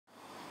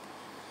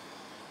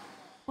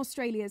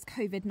Australia's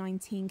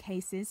COVID-19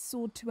 cases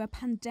soared to a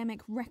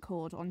pandemic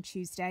record on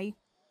Tuesday.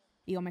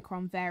 The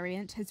Omicron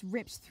variant has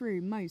ripped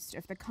through most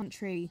of the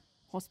country.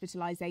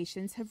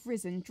 Hospitalisations have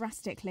risen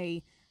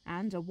drastically,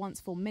 and a once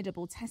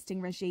formidable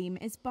testing regime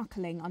is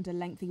buckling under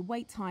lengthy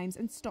wait times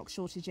and stock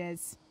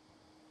shortages.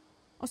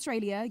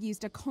 Australia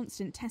used a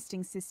constant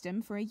testing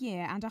system for a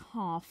year and a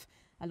half,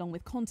 along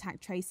with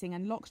contact tracing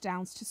and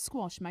lockdowns to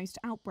squash most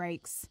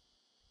outbreaks.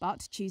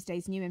 But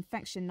Tuesday's new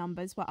infection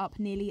numbers were up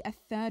nearly a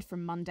third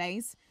from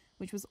Monday's,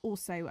 which was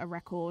also a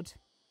record.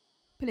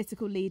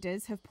 Political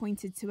leaders have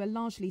pointed to a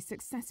largely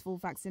successful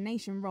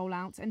vaccination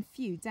rollout and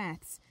few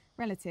deaths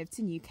relative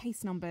to new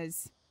case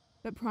numbers.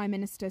 But Prime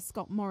Minister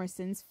Scott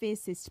Morrison's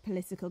fiercest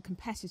political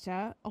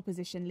competitor,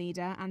 opposition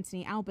leader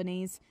Anthony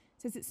Albanese,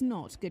 says it's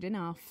not good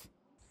enough.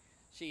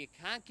 So you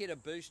can't get a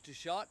booster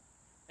shot,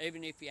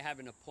 even if you have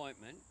an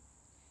appointment.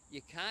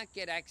 You can't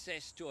get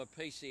access to a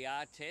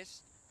PCR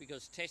test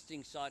because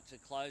testing sites are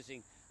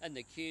closing and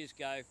the queues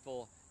go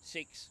for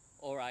 6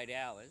 or 8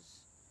 hours.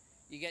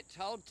 You get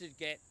told to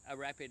get a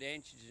rapid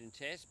antigen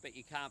test, but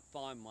you can't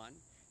find one.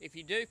 If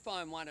you do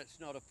find one, it's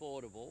not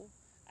affordable,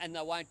 and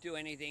they won't do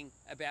anything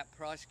about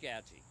price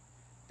gouging.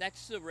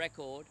 That's the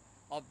record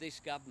of this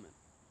government.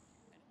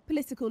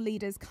 Political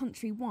leaders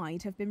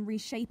countrywide have been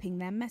reshaping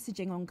their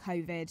messaging on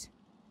COVID.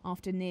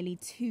 After nearly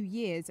 2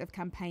 years of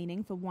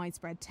campaigning for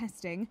widespread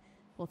testing,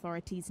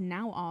 authorities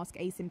now ask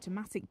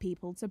asymptomatic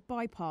people to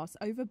bypass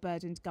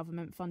overburdened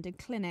government-funded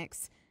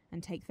clinics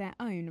and take their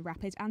own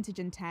rapid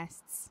antigen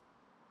tests.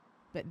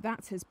 But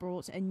that has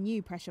brought a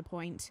new pressure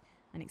point,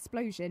 an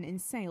explosion in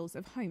sales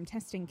of home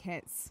testing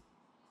kits.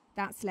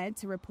 That's led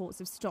to reports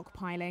of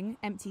stockpiling,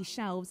 empty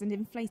shelves and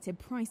inflated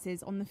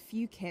prices on the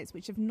few kits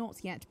which have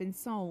not yet been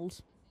sold.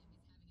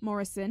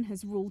 Morrison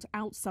has ruled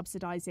out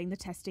subsidising the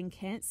testing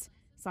kits,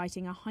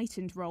 citing a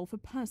heightened role for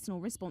personal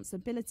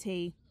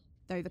responsibility,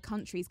 though the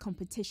country's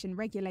competition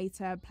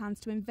regulator plans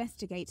to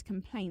investigate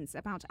complaints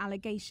about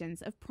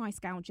allegations of price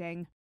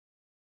gouging.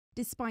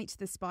 Despite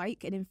the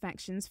spike in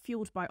infections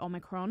fuelled by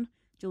Omicron,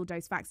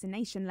 dual-dose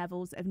vaccination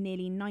levels of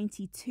nearly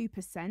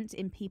 92%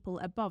 in people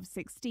above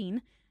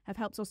 16 have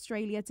helped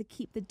Australia to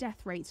keep the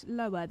death rate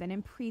lower than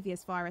in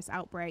previous virus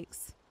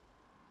outbreaks.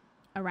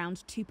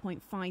 Around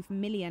 2.5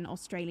 million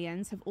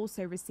Australians have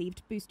also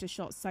received booster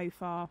shots so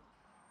far.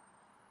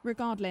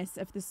 Regardless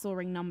of the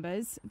soaring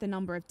numbers, the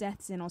number of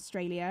deaths in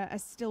Australia are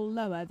still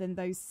lower than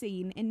those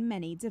seen in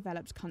many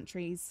developed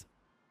countries.